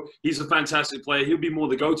Soko. He's a fantastic player. He'll be more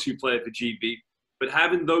the go-to player for GB. But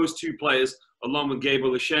having those two players, along with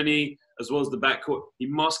Gabriel Lesheni, as well as the backcourt, he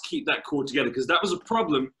must keep that core together, because that was a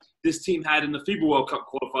problem this team had in the FIBA World Cup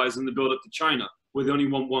qualifiers in the build-up to China, where they only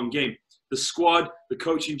won one game. The squad, the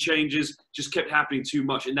coaching changes just kept happening too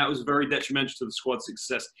much, and that was very detrimental to the squad's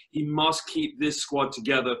success. He must keep this squad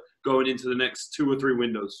together going into the next 2 or 3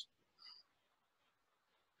 windows.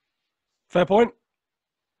 Fair point.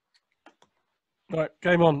 Right,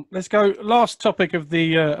 game on. Let's go. Last topic of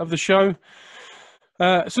the show.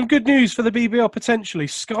 Some good news for the BBL potentially.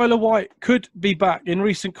 Skyler White could be back. In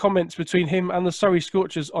recent comments between him and the Surrey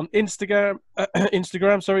Scorchers on Instagram,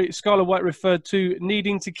 Skyler White referred to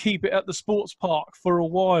needing to keep it at the sports park for a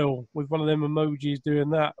while, with one of them emojis doing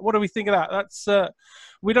that. What do we think of that? That's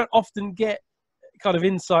we don't often get kind of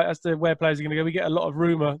insight as to where players are going to go. We get a lot of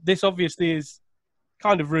rumour. This obviously is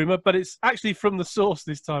kind of rumour, but it's actually from the source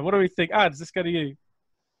this time. What do we think? Ads, let's go to you.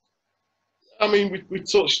 I mean, we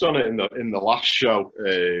touched on it in the last show.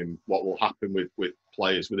 What will happen with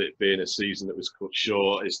players, with it being a season that was cut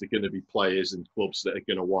short? Is there going to be players and clubs that are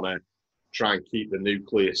going to want to try and keep the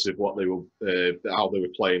nucleus of what they were, how they were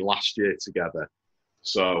playing last year together?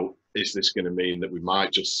 So, is this going to mean that we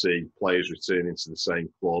might just see players returning to the same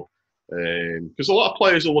club? Because a lot of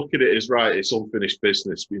players will look at it as, right, it's unfinished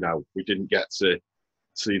business. You know, we didn't get to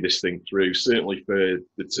see this thing through. Certainly for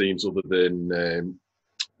the teams other than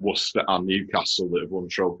Worcester and Newcastle that have won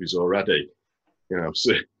trophies already. You know,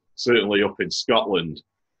 certainly up in Scotland,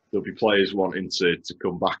 there'll be players wanting to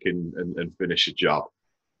come back and finish a job.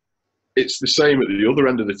 It's the same at the other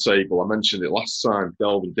end of the table. I mentioned it last time.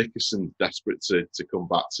 Delvin Dickerson desperate to come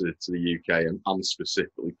back to the UK and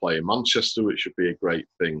specifically play in Manchester, which should be a great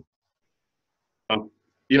thing.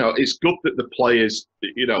 You know, it's good that the players,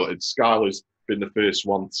 you know, and Skyler's been the first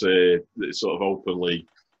one to sort of openly,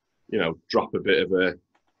 you know, drop a bit of a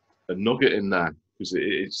nugget in there, because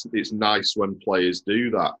it's nice when players do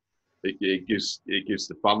that. It gives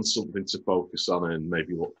the fans something to focus on and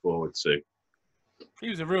maybe look forward to. He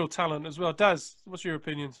was a real talent as well. Daz, what's your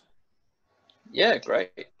opinions? Yeah,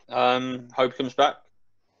 great. Hope he comes back.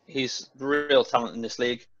 He's real talent in this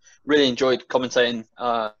league. Really enjoyed commentating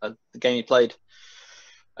the game he played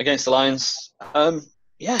against the Lions.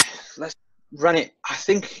 Yeah, let's run it. I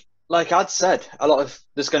think, like I'd said,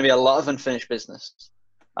 there's going to be a lot of unfinished business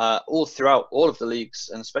all throughout all of the leagues,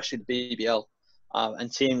 and especially the BBL.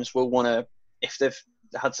 And teams will want to, if they've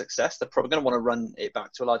had success, they're probably going to want to run it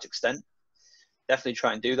back to a large extent. Definitely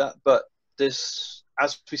try and do that. But there's,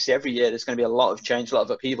 as we see every year, there's going to be a lot of change, a lot of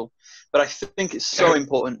upheaval. But I think it's so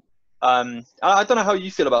important. I don't know how you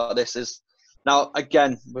feel about this. Now,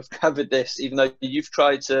 again, we've covered this, even though you've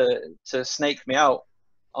tried to snake me out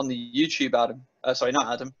on the YouTube, Adam. Sorry,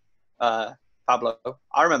 not Adam. Pablo.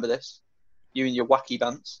 I remember this. You and your wacky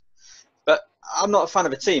bants. But I'm not a fan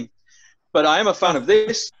of a team. But I am a fan of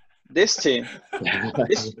this team.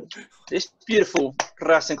 this beautiful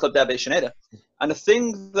Racing Club de Avellaneda. And the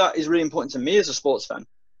thing that is really important to me as a sports fan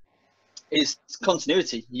is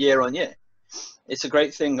continuity year on year. It's a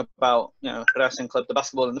great thing about, you know, Racing Club, the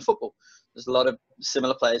basketball and the football. There's a lot of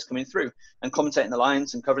similar players coming through, and commentating the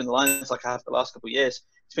Lions and covering the Lions like I have the last couple of years.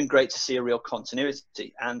 It's been great to see a real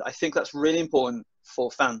continuity, and I think that's really important for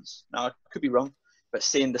fans. Now, I could be wrong, but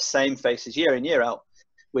seeing the same faces year in, year out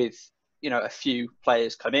with, you know, a few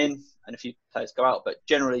players come in and a few players go out, but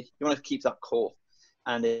generally you want to keep that core.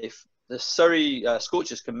 And if the Surrey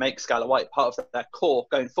Scorchers can make Skyler White part of their core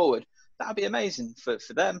going forward, that would be amazing for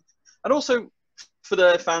them, and also for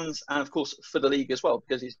the fans, and of course for the league as well,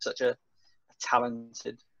 because he's such a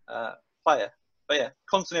talented player. But yeah,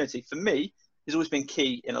 continuity for me has always been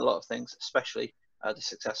key in a lot of things, especially the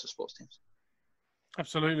success of sports teams.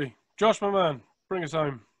 Absolutely. Josh, my man, bring us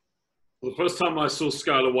home. Well, the first time I saw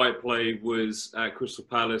Skyler White play was at Crystal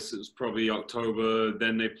Palace. It was probably October.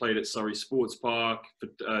 Then they played at Surrey Sports Park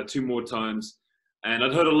for 2 more times. And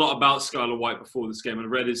I'd heard a lot about Skyler White before this game. I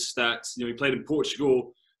read his stats. You know, he played in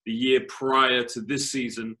Portugal the year prior to this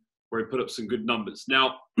season, where he put up some good numbers.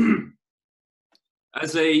 Now, the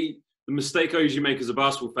mistake I usually make as a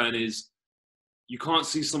basketball fan is you can't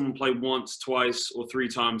see someone play once, twice, or 3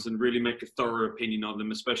 times and really make a thorough opinion of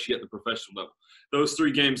them, especially at the professional level. Those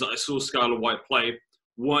 3 games that I saw Skyler White play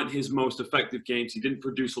weren't his most effective games. He didn't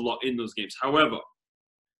produce a lot in those games. However,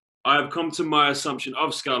 I have come to my assumption of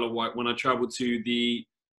Skyler White when I traveled to the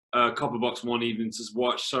Copper Box one evening to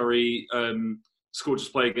watch Surrey Scorchers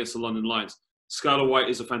play against the London Lions. Skyler White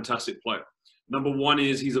is a fantastic player. Number one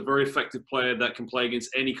is he's a very effective player that can play against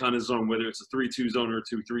any kind of zone, whether it's a 3-2 zone or a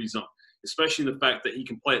 2-3 zone, especially in the fact that he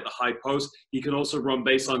can play at the high post. He can also run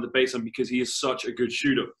baseline to baseline because he is such a good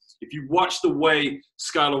shooter. If you watch the way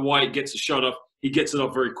Skyler White gets a shot off, he gets it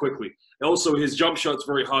off very quickly. Also, his jump shot's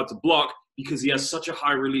very hard to block because he has such a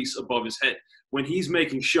high release above his head. When he's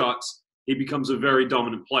making shots, he becomes a very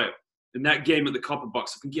dominant player. In that game at the Copper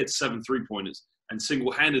Box, I think he had 7 3-pointers and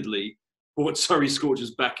single-handedly brought Surrey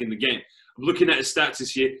Scorchers back in the game. I'm looking at his stats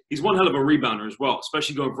this year. He's one hell of a rebounder as well,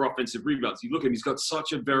 especially going for offensive rebounds. You look at him, he's got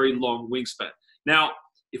such a very long wingspan. Now,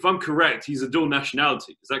 if I'm correct, he's a dual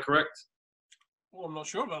nationality. Is that correct? Well, I'm not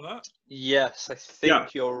sure about that. Yes, I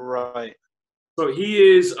think you're right. So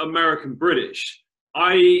he is American-British.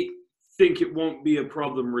 I think it won't be a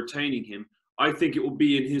problem retaining him. I think it will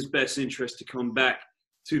be in his best interest to come back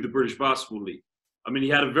to the British Basketball League. I mean, he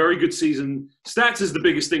had a very good season. Stats is the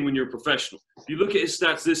biggest thing when you're a professional. If you look at his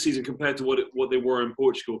stats this season compared to what they were in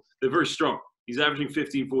Portugal, they're very strong. He's averaging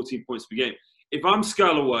 15, 14 points per game. If I'm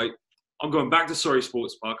Skyler White, I'm going back to Surrey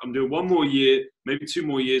Sports Park. I'm doing 1 more year, maybe 2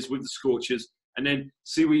 more years with the Scorchers, and then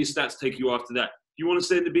see where your stats take you after that. If you want to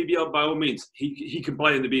stay in the BBL, by all means, he can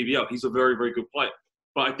play in the BBL. He's a very, very good player.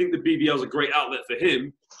 But I think the BBL is a great outlet for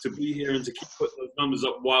him to be here and to keep putting those numbers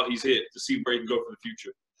up while he's here to see where he can go for the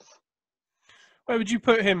future. Where would you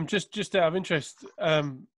put him, just out of interest?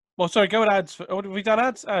 Well, sorry, go on ads. Have we done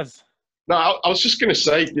ads? Ads. No, I was just going to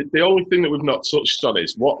say, the only thing that we've not touched on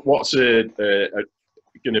is what's going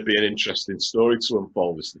to be an interesting story to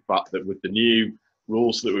unfold is the fact that with the new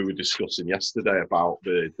rules that we were discussing yesterday about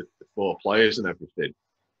the 4 players and everything,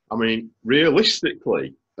 I mean,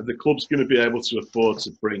 realistically, are the club's going to be able to afford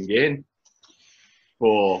to bring in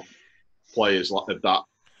 4 players of that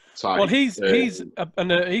type? Well, he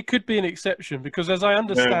could be an exception because, as I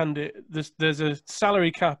understand it, there's a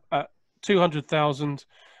salary cap at 200,000.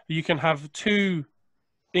 You can have 2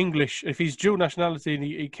 English if he's dual nationality and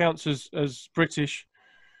he counts as British.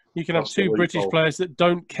 You can have 2 British players that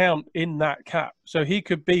don't count in that cap. So he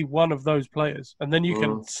could be one of those players, and then you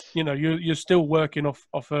can, you're still working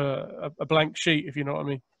off a blank sheet, if you know what I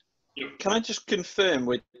mean. Can I just confirm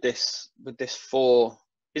with this 4?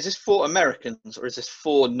 Is this 4 Americans or is this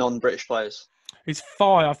 4 non-British players? It's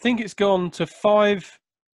 5. I think it's gone to 5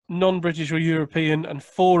 non-British or European, and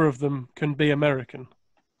 4 of them can be American.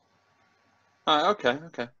 Okay.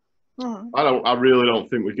 I really don't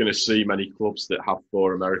think we're going to see many clubs that have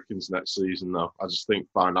 4 Americans next season, though. I just think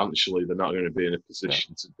financially they're not going to be in a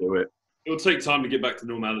position to do it. It'll take time to get back to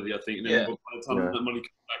normality, I think. And then by the time that money comes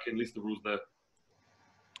back in, at least the rules there.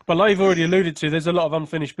 But like you've already alluded to, there's a lot of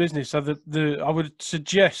unfinished business. So I would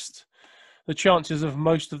suggest the chances of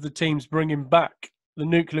most of the teams bringing back the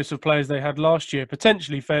nucleus of players they had last year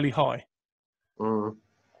potentially fairly high. I'd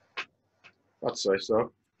say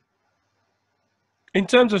so. In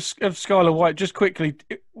terms of Skyler White, just quickly,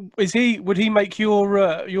 would he make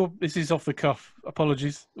your this is off the cuff,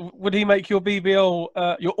 apologies. Would he make your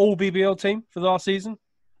BBL your all BBL team for last season?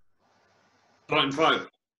 5.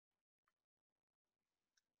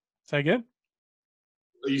 Say again?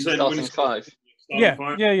 Are you saying starting 5? Yeah.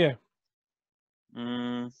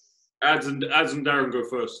 Ads and Darren go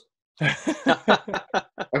first.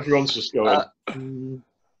 Everyone's just going.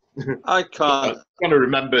 I can't. I'm trying to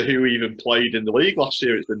remember who even played in the league last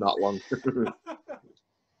year. It's been that long.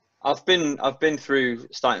 I've been through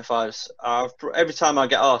starting 5s. Every time I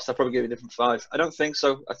get asked, I probably give a different 5. I don't think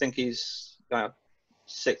so. I think he's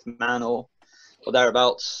 6th man or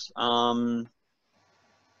thereabouts.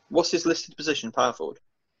 What's his listed position? Power forward.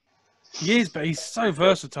 He is, but he's so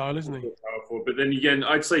versatile, isn't he? Power forward. But then again,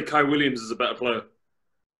 I'd say Kai Williams is a better player.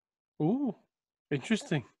 Ooh,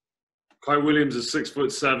 interesting. Kai Williams is 6'7",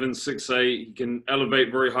 6'8". He can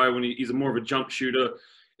elevate very high when he's more of a jump shooter.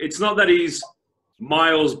 It's not that he's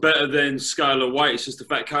miles better than Skyler White. It's just the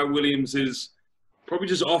fact Kai Williams probably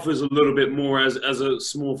just offers a little bit more as a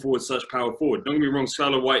small forward / power forward. Don't get me wrong,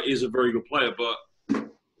 Skyler White is a very good player, but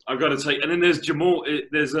I've got to take. And then there's Jamal.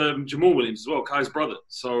 There's Jamal Williams as well, Kai's brother.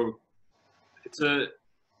 So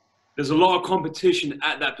there's a lot of competition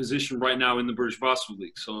at that position right now in the British Basketball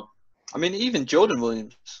League. So I mean, even Jordan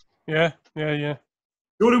Williams. Yeah.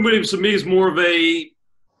 Jordan Williams to me is more of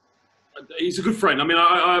he's a good friend. I mean,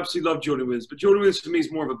 I absolutely love Jordan Williams, but Jordan Williams for me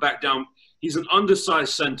is more of a back down. He's an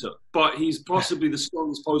undersized center, but he's possibly the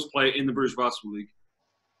strongest post player in the British Basketball League.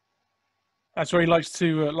 That's where he likes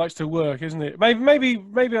to work, isn't it? Maybe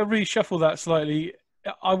I reshuffle that slightly.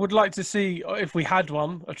 I would like to see, if we had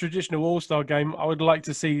one, a traditional All-Star game, I would like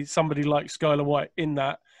to see somebody like Skyler White in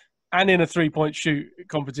that. And in a 3-point shoot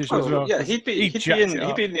competition as well. Yeah, he'd be in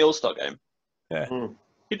the All-Star game. Yeah.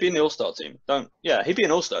 He'd be in the All-Star team. He'd be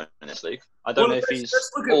an All-Star in this league. I don't know if he's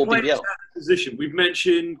all BBL. Position. We've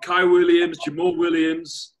mentioned Kai Williams, Jamal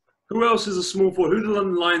Williams. Who else is a small forward? Who do the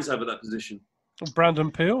London Lions have at that position? Brandon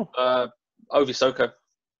Peele. Ovi Soko.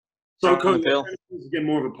 Soko is again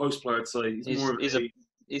more of a post player, I'd say.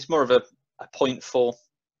 He's more of a point 4.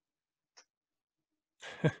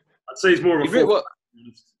 I'd say he's more of a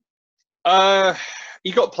 4.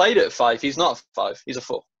 He got played at 5. He's not a 5. He's a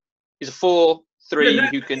 4. He's a 4-3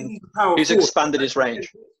 who's expanded his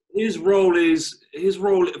range. His role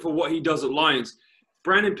for what he does at Lions.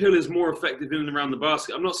 Brandon Peele is more effective in and around the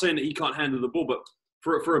basket. I'm not saying that he can't handle the ball, but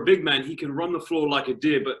for a big man, he can run the floor like a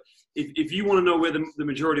deer. But if you want to know where the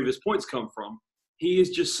majority of his points come from, he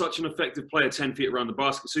is just such an effective player 10 feet around the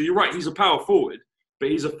basket. So you're right, he's a power forward, but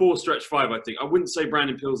he's a 4-stretch 5, I think. I wouldn't say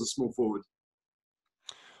Brandon Peel's a small forward.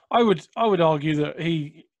 I would argue that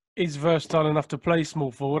he is versatile enough to play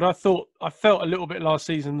small forward. I felt a little bit last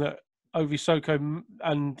season that Ovi Soko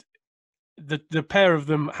and the pair of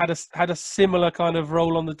them had a similar kind of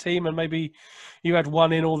role on the team, and maybe you had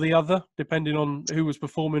one in or the other, depending on who was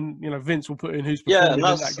performing. You know, Vince will put in who's performing in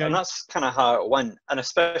that game. And that's kind of how it went. And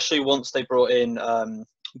especially once they brought in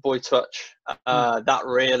Boy Touch, that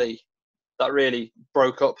really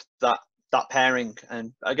broke up that pairing.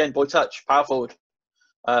 And again, Boy Touch, power forward,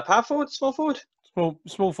 small forward,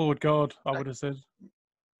 small forward guard. I would have said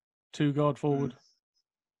 2 guard forward,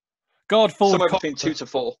 guard forward, somewhere between 2 to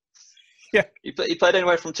 4. Yeah, he played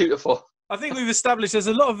anywhere from 2 to 4. I think we've established there's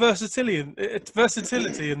a lot of versatility in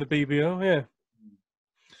the BBL. Yeah.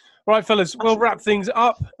 Right, fellas, we'll wrap things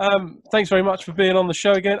up. Thanks very much for being on the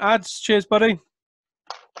show again. Ads, cheers, buddy.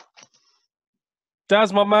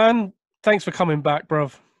 Daz, my man, thanks for coming back,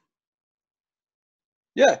 bruv.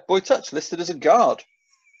 Yeah, Boy Touch listed as a guard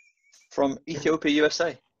from Ethiopia,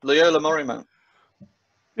 USA. Loyola Marymount.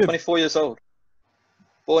 24 years old.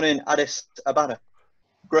 Born in Addis Ababa.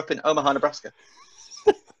 Grew up in Omaha, Nebraska.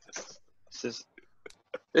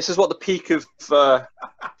 This is what the peak of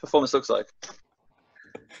performance looks like.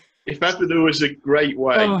 If ever there was a great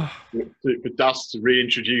way for Daz to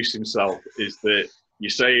reintroduce himself, is that you're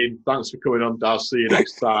saying, thanks for coming on, Daz, see you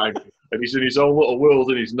next time. And he's in his own little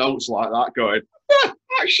world in his notes like that going, yeah,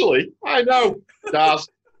 actually, I know. Daz,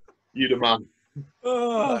 you the man.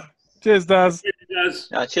 Cheers, Daz.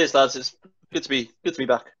 Yeah, cheers, lads. It's good to be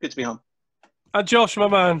back. Good to be home. And Josh, my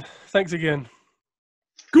man, thanks again.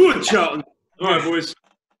 Good chatting. All right, boys.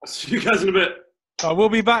 I'll see you guys in a bit. We'll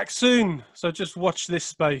be back soon, so just watch this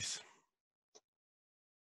space.